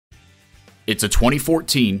It's a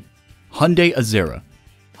 2014 Hyundai Azera.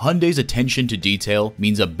 Hyundai's attention to detail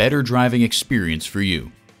means a better driving experience for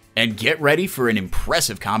you. And get ready for an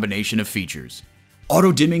impressive combination of features.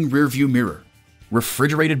 Auto-dimming rear-view mirror,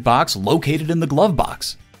 refrigerated box located in the glove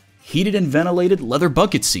box, heated and ventilated leather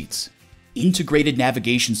bucket seats, integrated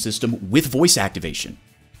navigation system with voice activation,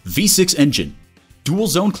 V6 engine,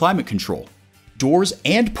 dual-zone climate control, doors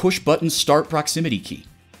and push-button start proximity key,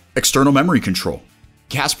 external memory control,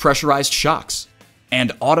 gas pressurized shocks,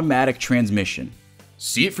 and automatic transmission.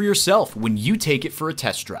 See it for yourself when you take it for a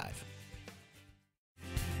test drive.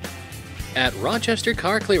 At Rochester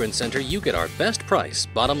Car Clearance Center, you get our best price,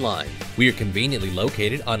 bottom line. We are conveniently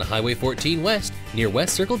located on Highway 14 West, near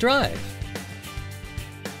West Circle Drive.